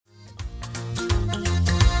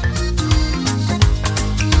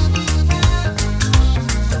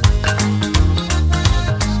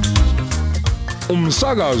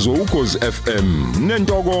Umsakazo ukhozi FM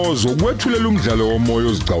nentokozo kwethulela umdlalo womoya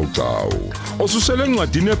ozicawucawu. Osusele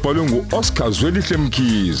encwadini ebhalwe nguOscar Zwelihle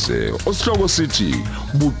Mkhize, osihloko sithi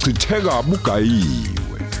Buchitheka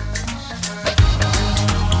Bugayiwe.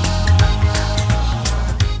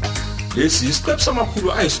 Lesi isiqephu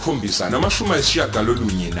samakhulu ayisikhombisa namashumi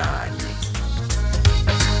ayisishiyagalolunye nanye.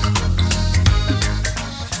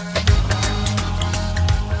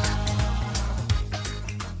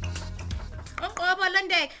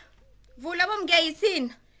 Vula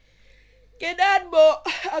bomngeyithina. Kedani bo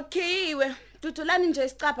akhiwe. Dudulani nje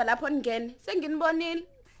isicapha lapho ningene. Senginibonile.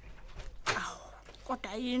 Aw,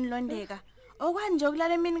 kodwa yini Londeka? Okwanje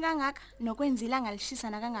ukulala emini kangaka nokwenzila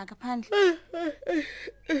ngalishisa kangaka phandle.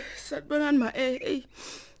 Satibonani ma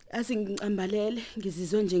asingicambalele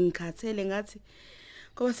ngizizwe nje ngikhathele ngathi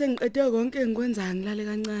ngoba sengiqede konke engikwenzayo ngilale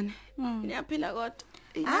kancane. Niyaphila kodwa.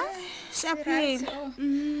 Hayi, siyaphila.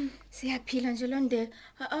 Siyaphila nje Londeka.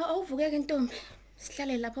 Awuvukeke ntombi.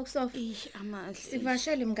 Sihlale lapha kusofa. Amahle.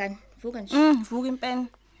 Sivashele mngani. Vuka nje. Vuka impela.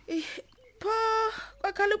 Pho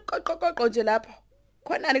kwakhala uqoqoqoqo nje lapha.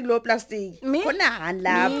 Khonani kulo plastic. Khonani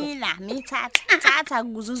lapho. Mina mithatha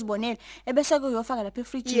ukuze uzibonele ebese kuyofaka lapha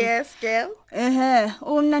efridge. Yes, girl.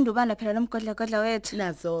 Umnandi ubanda phela lomgodla wethu.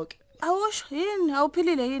 Nazo-ke. Awusho yini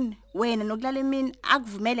awuphilile yini? Wena nokulala emini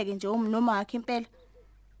akuvumele ke nje noma wakhe impela.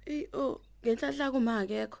 Ngenhlahla kuma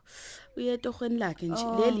akekho. Uyetohweni lakhe nje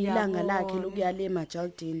leli ilanga lakhe lokuyale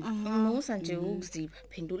emajaldini. Musa nje ukuzipha.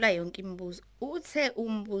 Phendula yonke imibuzo. Uthe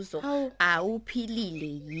umbuzo awuphilile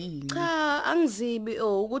yini? Cha, angizibi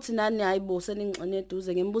ukuthi nani hayibose ningxene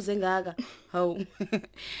eduze ngembuzo engaka. Hawu.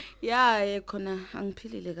 Yaye khona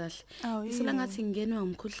angiphilile kahle. Isela ngathi ngingenwa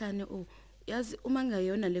umkhuhlane yazi uma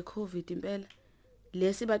ngayona le COVID impela.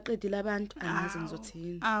 Lesi baqedile abantu angazi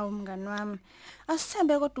ngizothini. Mngani wami.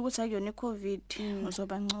 Asithembe kodwa ukuthi akuyona iCovid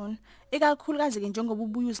uzoba ngcono. Ikakhulukazi ke njengoba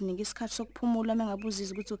ubuye uzinika isikhathi sokuphumula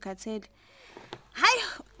mengabuziza ukuthi ukhathele. Hayi,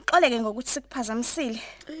 xoleke ngokuthi sikuphazamisile.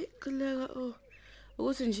 Qileka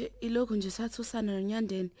ukuthi nje ilokho nje sathusana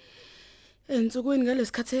noNyandeni. Ensukwini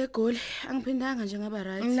ngalesikhathi egoli angiphindanga nje ngaba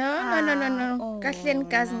right. No. Kahleni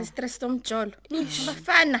gazi ngestress somjolo.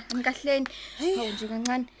 Bafana ngikahleni. Hawu nje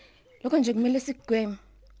kancane. Lokho nje kumele sikugweme.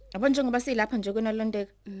 Yabo njengoba silapha nje kona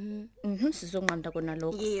Londeka. Sizonqanda kona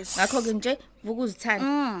lokho. Ngakho ke nje vuka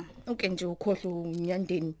uzithanda. Uke nje ukhohle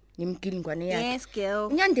uNyandeni nemgilingwane yakhe. Yes girl.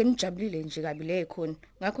 uNyandeni ujabulile nje kabile khona.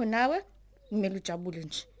 Ngakho nawe kumele ujabule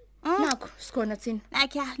nje. Nakho sikhona thina.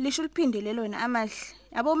 Nakya lisho uliphindele lona amahle.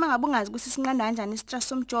 Yabo uma ngabe ungazi ukuthi sinqanda kanjani istress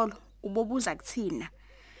somjolo ubobuza kuthina.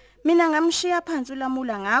 Mina ngamshiya phansi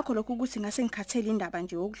ulamula ngakho lokho ukuthi ngase ngikhathele indaba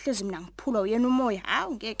nje ukuhlezi mina ngiphula uyena umoya.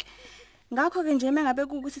 Hawu ngeke. Ngakho ke nje mengabe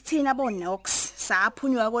ukuthi thina bonox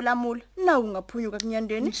saphunywa kolamula. Nawu ngaphunyuka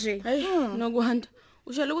kuNyandeni nje. Hey nokuhanda.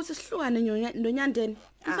 Ushela ukuthi sihlukane noNyandeni.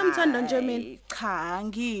 Usamthanda nje mina. Cha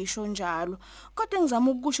ngisho njalo. Kodwa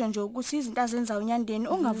ngizama ukusho nje ukuthi izinto azenza uNyandeni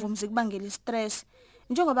ungavumzi kubangela istress.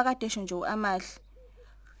 Njengoba kade esho nje uamahle.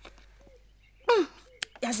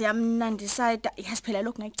 Yazi yamnandi side yasiphela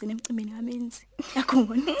lokho ngagcina emcimeni kamenzi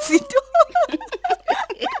yakungona izinto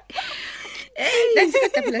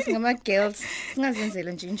Lesikade phela singama girls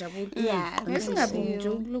singazenzela nje injabulo ngesingabi nje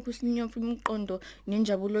lokhu sinyomfa imiqondo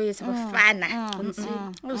nenjabulo yethu abafana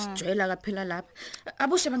usijwayela kaphela lapha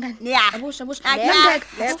abusha bangani abusha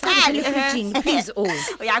let's go please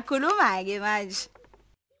uyakhuluma ke manje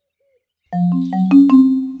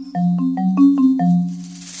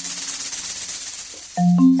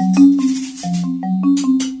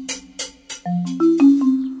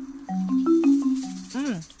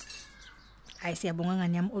Siyabonga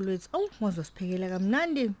ngani yami always. Ngozosiphekela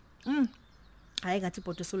kamnandi. Hayi ngathi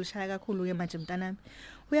ibhodo solishaya kakhulu ke manje mntanami.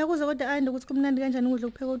 Uyakuza kodwa ayinde ukuthi kumnandi kanjani ukudla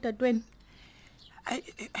ukupheka udadweni.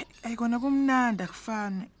 Ayikona kumnandi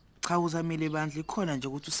akufani. Cha uzamile bandla ikhona nje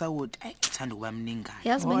ukuthi usawoti ngithanda kuba mningana.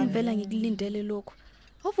 Yazi bengivela ngikulindele lokho.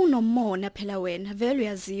 Ovunomona phela wena vele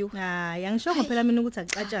uyaziwa. Hayi angisho phela mina ukuthi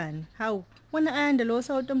akuxatshani. Hawu wena ayinde lo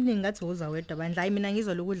sawoti omningi ngathi uzawedwa bandla. Hayi mina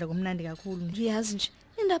ngizwa lokudla kumnandi kakhulu nje. Yazi nje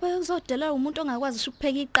indaba yokuzodela umuntu ongakwazi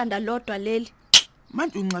ukupheka iqanda lodwa leli.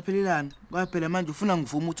 Manje unqaphelelana kwaphela manje ufuna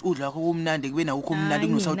ngivuma ukuthi udla wakho kumnandi kube na ukho umnandi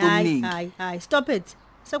kunosawoti omningi. Hayi stop it.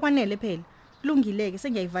 Sekwanele phela. Kulungileke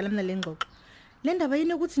sengiyayivala mina le ngxoxo. Le ndaba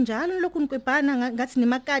yini ukuthi njalo lokhu nikwebhana ngathi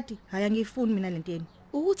nimakati hayi angifuni mina lento yeni.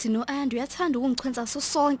 Ukuthi no Andu uyathanda ukungichwenza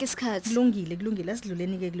sonke isikhathi. Kulungile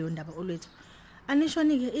asidluleni ke kuleyo ndaba olwethu.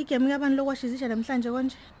 Anishoni ke igame yabantu lokwashizisha namhlanje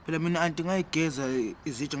konje. Phela mina anti ngayigeza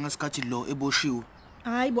izitsha ngasikhathi lo eboshiwe.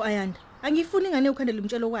 Hayibo Ayanda, angifuni ingane ukhandela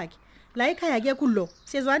umtshelo wakhe. La ekhaya akekho lo.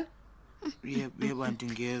 Siyezwana? Yebo anti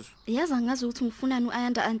ngiyezwa. Yazi angazi ukuthi ngifunani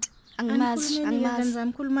uAyanda anti. Angimazi.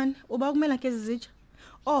 Mkhulumani, uba kumela gezi zitsha.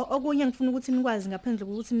 Okunye ngifuna ukuthi nikwazi ngaphandle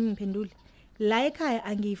kokuthi ningiphendule. La ekhaya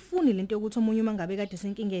angiyifuni lento yokuthi omunye uma ngabe kade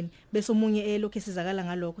senkingeni bese omunye elokhu esizakala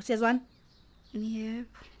ngalokho. Siyazwana? Yebo.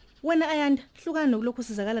 Wena Ayanda, hlukana nokulokhu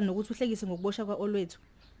sizakala nokuthi uhlekise ngokubosha kwaolwethu.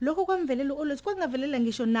 Lokho kwamvelela olwethu kwangavelela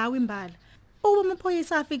ngisho nawe imbala. Uma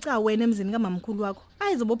amaphoyisa afica wena emzini kamamkhulu wakho,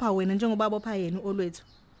 ayizobopha wena njengoba bopha yena olwethu.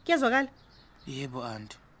 Kuyezwakala? Yebo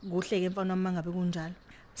anti. Kuhleke mfana wami mangabe kunjalo.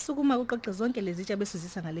 Sukuma uqoqe zonke lezi zitsha bese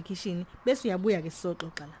uzisa ngale kitchen bese uyabuya ke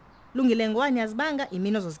sizoxoxa la. Lungile ngwani yazibanga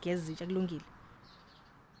imini ozozigeza izitsha kulungile.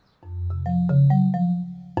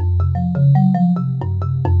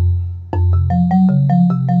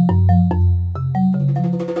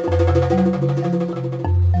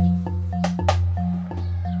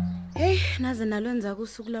 Naze nalwenza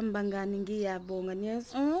kusuku lambangani ngiyabonga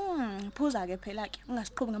niyezwa. Phuza ke phela ke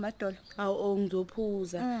ungasiqhubi ngamadolo. Awu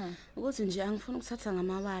ngizophuza. Ukuthi nje angifuni ukuthatha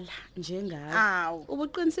ngamabala njengawe. Awu.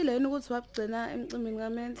 Ubuqinisile yini ukuthi wabugcina emcimbini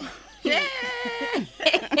kaMenzi?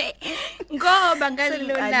 Ngoba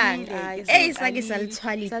ngalilolanga eyisake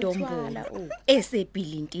salithwala idombo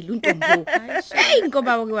esebhilintile untombo. Hey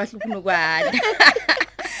ngoba wake wahlupha nokwanda.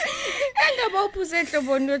 Engaba uphuze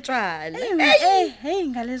enhloboni yotshwala. Hey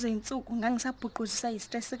ngalezo insuku ngangisabhuquzisa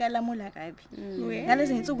istress kalamula kabi.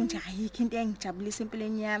 Ngalezo insuku nje ayikho into engijabulisa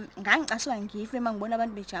empilweni yami. Ngangicaswa ngife mangibona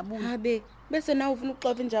abantu bejabula. Habe bese nawe ufuna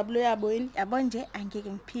ukuxoxa injabulo yabo yini? Yabo nje angeke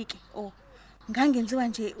ngiphike. Ngangenziwa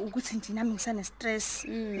nje ukuthi nje nami ngisane stress.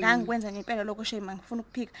 Ngangikwenza ngempela lokho shame ngifuna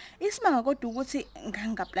ukuphika. Isimanga kodwa ukuthi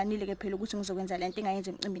ngangaplanile ke phela ukuthi ngizokwenza lento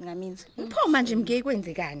engayenza emcimbini kaMenzi. Pho manje mngeke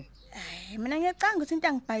kwenzekani? Mina ngiyacanga ukuthi into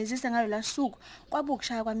angibhayizisa ngalo la suku kwabe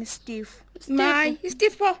ukushaya kwami Steve. My,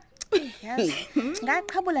 Steve pho. Yazi.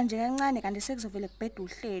 Ngaqhabula nje kancane kanti sekuzovela kubheda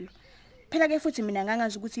uhlelo. Phela ke futhi mina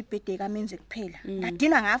ngangazi ukuthi ibirthday kaMenzi kuphela.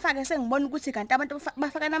 Ngadina ngafaka sengibona ukuthi kanti abantu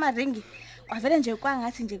bafaka namaringi. Kwavele nje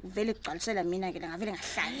kwangathi nje kuvele kugcwalisela mina ke la ngavele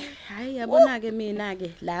ngahlanya. Hayi yabona ke mina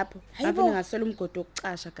ke lapho ngavele ngasola umgodi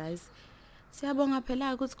wokucasha guys. Siyabonga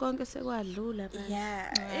phela ukuthi konke sekwadlula manje.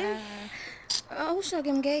 Yeah. Awusho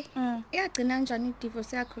ke mngeke. Iyagcina kanjani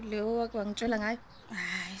idivorce yakho leyo wakwangitshela ngayo?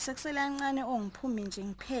 Hayi sekusela kancane ongiphumi nje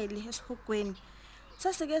ngiphele esihugweni.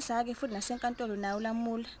 Sasike sake futhi nasenkantolo nayo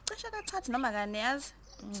lamula. Cishe kathathu noma kane yazi.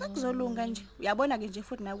 Sekuzolunga nje. Uyabona ke nje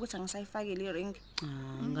futhi nayo ukuthi angisayifakile iring.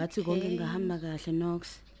 Ngathi konke ngahamba kahle Nox.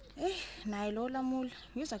 Naye lo lamula.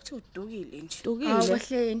 Ngizwa kuthi udukile nje.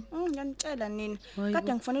 Awuhleni. Ngiyamtshela nini.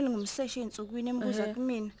 Kade ngifanele ngumseshi ensukwini embuza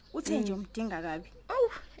kumina. Uthe nje umdinga kabi.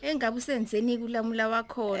 Engabe usenzeni kulamula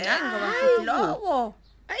wakhona ngoba futhi lowo.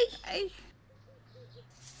 Ayi.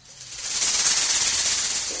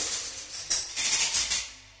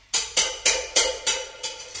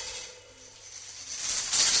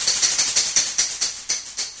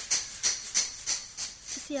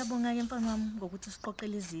 Siyabonga ke mfana wami ngokuthi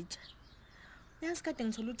siqoqele izitsha. Uyazi kade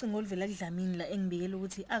ngithola ucingo oluvela kudlamini la engibikela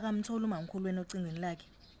ukuthi akamtholi umamkhulu wena ocingweni lakhe.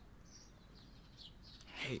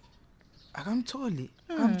 Hey. Akamtholi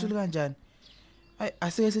kanjani?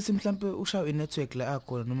 Aseke sithi mhlambe ushawe inetwork la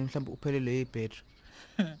akhona noma mhlambe uphelele ibattery.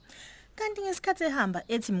 Kanti ngesikhathi ehamba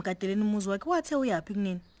ethi mkadeleni umuzi wakhe wathe uyapi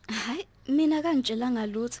kunini? Hayi mina kangitshela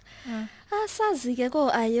ngalutho. Asazi ke ko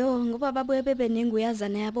ayo ngoba babuye bebe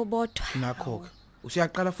nenguyazana yabo bodwa. Nakho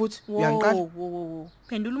usiyaqala futhi uyangiqala.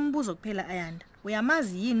 Phendula umbuzo kuphela Ayanda.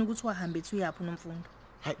 Uyamazi yini ukuthi wahambe ethi uyaphi nomfundo?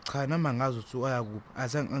 Hayi cha noma ngazi ukuthi uyakuphi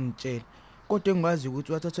azange angitshela. Kodwa engiwazi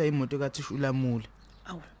ukuthi wathathwa imoto kaThisha ulamula.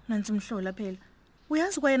 Awu nansi mhlola phela.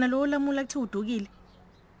 Uyazi kwayena lo lamula kuthi udukile.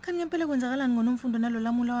 Kanti ngempela kwenzakalani ngonomfundo nalo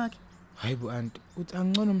lamula wakhe? Hayibo anti uthi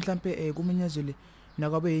angcono mhlambe kumenyazele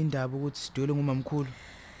nakwabe indaba ukuthi sidwele ngumamkhulu.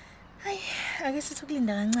 Hayi ake sithi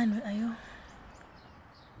ukulinda kancane ayo.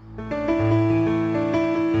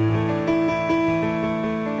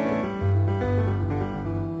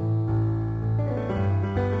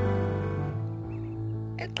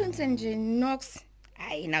 Eqinise nje Nox.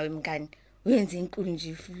 Hayi nawe mngani. Uyenze inkulu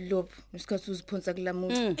nje flop ngesikhathi uziphonsa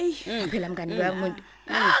kulamula. Phela mngani wamuntu.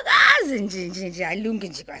 Akazi nje alunge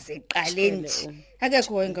nje kwaseqaleni nje.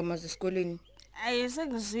 Akekho wayengamazi esikoleni. Ayi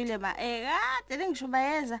sekuzwile kade ngisho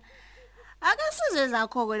bayeza. Ake size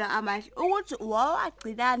zakho kwena amahle ukuthi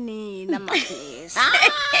wawagcina nini amaphesi.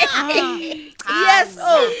 Yes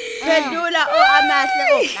phendula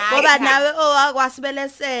amahle ngoba nawe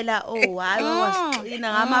wakwasibelesela hayi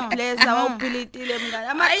wasigcina ngamablesser wawuphilitile mngani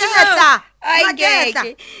amaphesa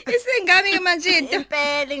ayike isingami ke manje into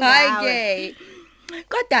impela ngawe ayike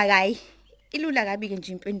kodwa kayi ilula kabi ke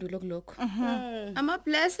nje impendulo kulokho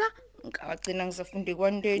amablesser ngawagcina ngisafunde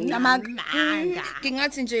kwandeni amaganga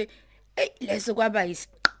ngingathi nje leso kwaba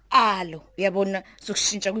alo uyabona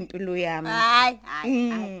sokushintsha kwimpilo yami. Hayi.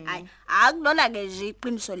 Akulona ke nje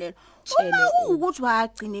iqiniso lelo. Uma ukuthi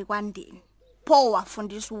wagcine kwandeni. Pho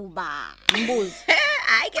wafundisa uba. Mbuzi.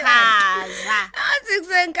 Hayi ke Chaza. athi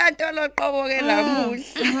kusenkantolo qobo ke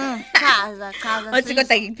lamuhla. Chaza. Athi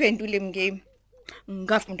kodwa ngikuphendule mngame.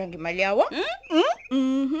 Ngafunda ngemali yawo.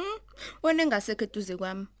 Wena engasekho eduze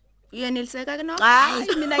kwami. Uyeneliseka ke no?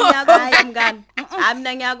 Hayi mina ngiyakuzwa mngani.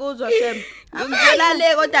 Mina ngiyakuzwa Shem. Ngizela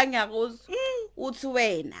le kodwa ngiyakuzwa. Uthi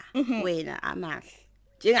wena amahle.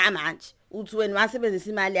 Njengamanje uthi wena wasebenzisa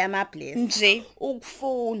imali yamabless Nje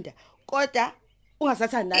ukufunda kodwa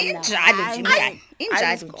ungasathanda nawe. injalo nje mngani.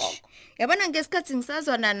 Injalo nje. Yabona ngesikhathi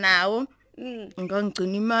ngisazwana nawo.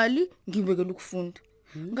 Ngangigcina imali ngibekela ukufunda.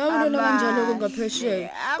 Ngawulela kanjalo ke ngaphesheya.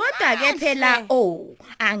 Kodwa ke phela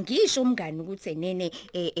angisho umngani ukuthi nene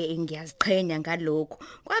ngiyaziqhenya ngalokho.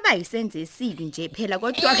 Kwaba yisenze esibi nje phela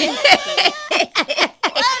kodwa ke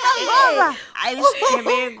Ngoba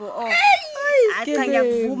ayisigebengu Acha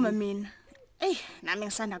ngiyakuvuma mina. Nami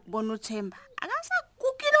ngisanda kubona uThemba.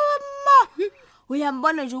 Akasagugile wama.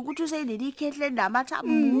 Uyambona nje ukuthi useyileli ikhehle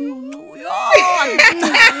namathambu. Yo.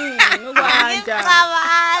 Ukwanda.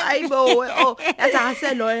 Ayibo yathi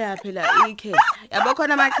aseloya phela ikhe. Yabo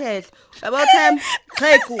khona amakhehle. Yabo Themba,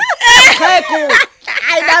 qhegu.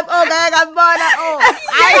 Hayi lapho ngeke ngabona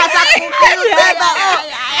Hayi asagugile uThemba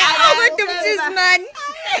Kodwa umsisi man.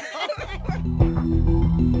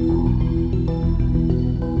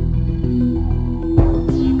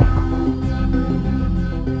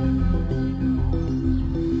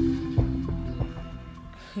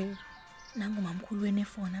 Nangu mamkhulu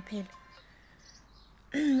wenefona phela.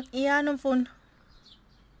 Iyana mfundo.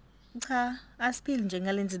 Cha, asiphili nje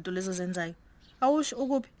ngalenza izinto lezo zenzayo. Awusho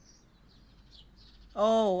ukuphi?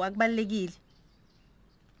 Akubalekile.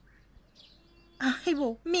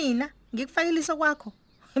 Hayibo, mina ngikufakelisa kwakho.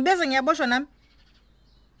 Bese ngiyaboshwa nami.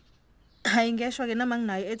 Hayi ngeshwa ke nama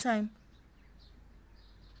nginayo airtime.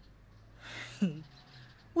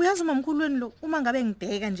 Uyazi mamkhulu weni lo uma ngabe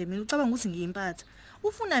ngibheka nje mina ucabanga ukuthi ngiyimpatha.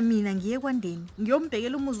 Ufuna mina ngiye kwandeni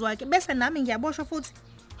ngiyombhekela umuzi wakhe bese nami ngiyaboshwa futhi.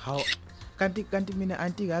 Hawu kanti mina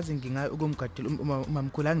antikazi ngingayo ukumgadela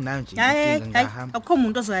umamkhulu anginayo nje inkinga ngahamba. Akukho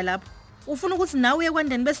umuntu ozoya lapho. Ufuna ukuthi nawe uye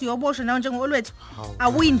kwandeni bese uyoboshwa nawe njengolwethu.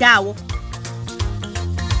 Awuyindawo.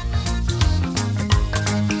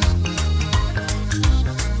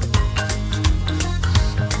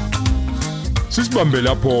 Sisibambe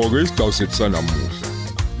lapho ke isidawu sethu sanamuhla.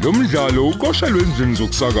 Lo mdlalo uqoshelwe endlini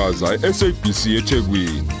zokusakaza eSABC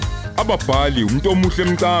eThekwini. Ababhali umuntu omuhle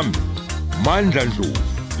Mcambi, Mandla Ndlovu,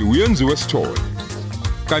 uyenziwe Sithole.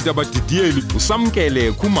 Kanti abadidiyeli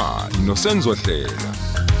uSamkele Khumalo noSenzo Hlela.